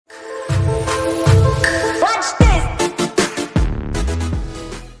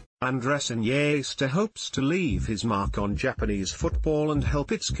Andres Iniesta hopes to leave his mark on Japanese football and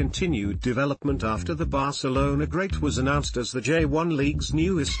help its continued development after the Barcelona great was announced as the J1 League's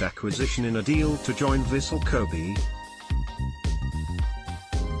newest acquisition in a deal to join Vissel Kobe.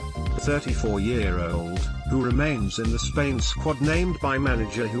 The 34-year-old, who remains in the Spain squad named by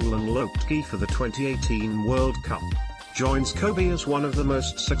manager Julen Lopetegui for the 2018 World Cup, joins Kobe as one of the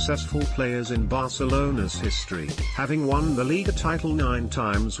most successful players in Barcelona's history, having won the Liga title 9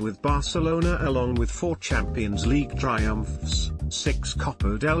 times with Barcelona along with 4 Champions League triumphs, 6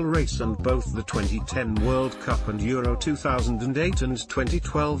 Copa del Rey and both the 2010 World Cup and Euro 2008 and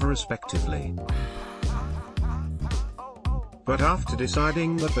 2012 respectively. But after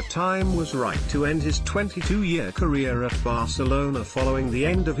deciding that the time was right to end his 22-year career at Barcelona following the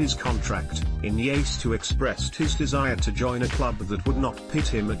end of his contract, Iniesta expressed his desire to join a club that would not pit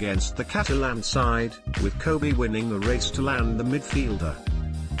him against the Catalan side, with Kobe winning the race to land the midfielder.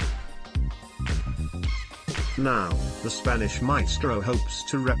 Now, the Spanish maestro hopes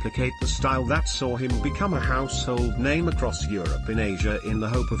to replicate the style that saw him become a household name across Europe and Asia in the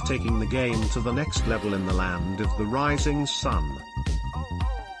hope of taking the game to the next level in the land of the rising sun.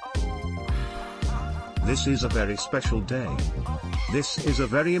 This is a very special day. This is a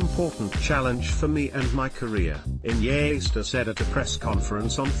very important challenge for me and my career, Iniesta said at a press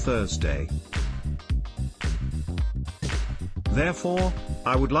conference on Thursday. Therefore,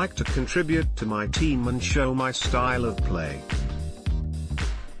 I would like to contribute to my team and show my style of play.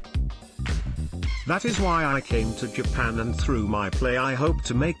 That is why I came to Japan, and through my play I hope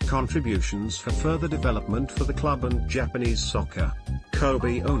to make contributions for further development for the club and Japanese soccer.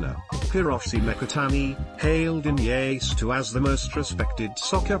 Kobe owner, Hiroshi Mikitani, hailed Iniesta as the most respected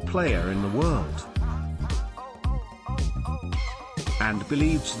soccer player in the world, and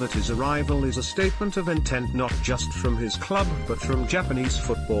believes that his arrival is a statement of intent not just from his club but from Japanese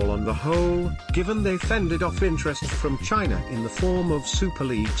football on the whole, given they fended off interest from China in the form of Super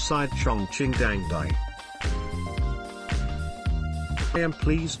League side Chongqing Dangdai. I am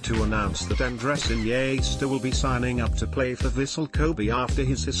pleased to announce that Andres Iniesta will be signing up to play for Vissel Kobe after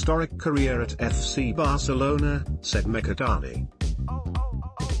his historic career at FC Barcelona, said Mikitani.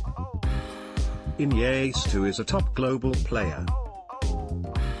 Iniesta is a top global player.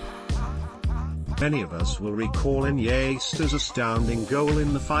 Many of us will recall Iniesta's astounding goal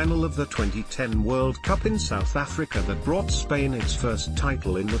in the final of the 2010 World Cup in South Africa that brought Spain its first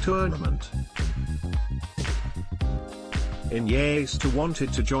title in the tournament. Iniesta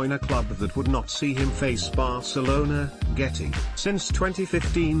wanted to join a club that would not see him face Barcelona, Getty. Since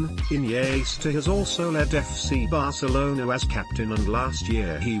 2015, Iniesta has also led FC Barcelona as captain, and last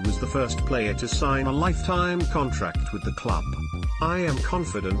year he was the first player to sign a lifetime contract with the club. I am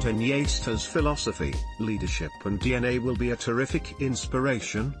confident Iniesta's philosophy, leadership and DNA will be a terrific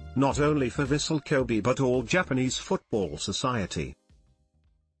inspiration, not only for Vissel Kobe but all Japanese football society.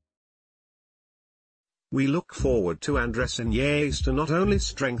 We look forward to Andres Iniesta not only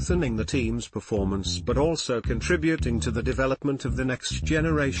strengthening the team's performance but also contributing to the development of the next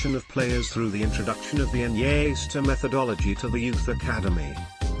generation of players through the introduction of the Iniesta methodology to the youth academy.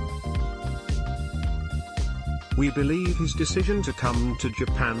 We believe his decision to come to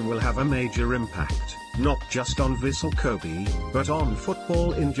Japan will have a major impact, not just on Vissel Kobe, but on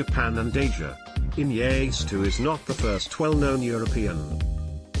football in Japan and Asia. Iniesta is not the first well-known European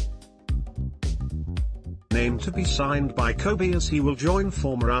name to be signed by Kobe, as he will join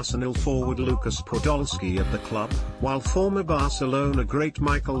former Arsenal forward Lucas Podolski at the club, while former Barcelona great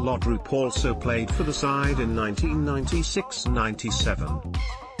Michael Laudrup also played for the side in 1996-97.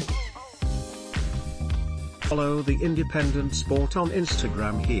 Follow the Independent Sport on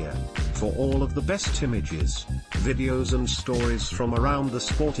Instagram here, for all of the best images, videos and stories from around the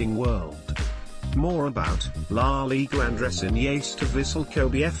sporting world. More about La Liga Andres Iniesta Vissel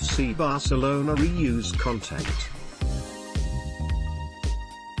Kobe FC Barcelona reuse contact.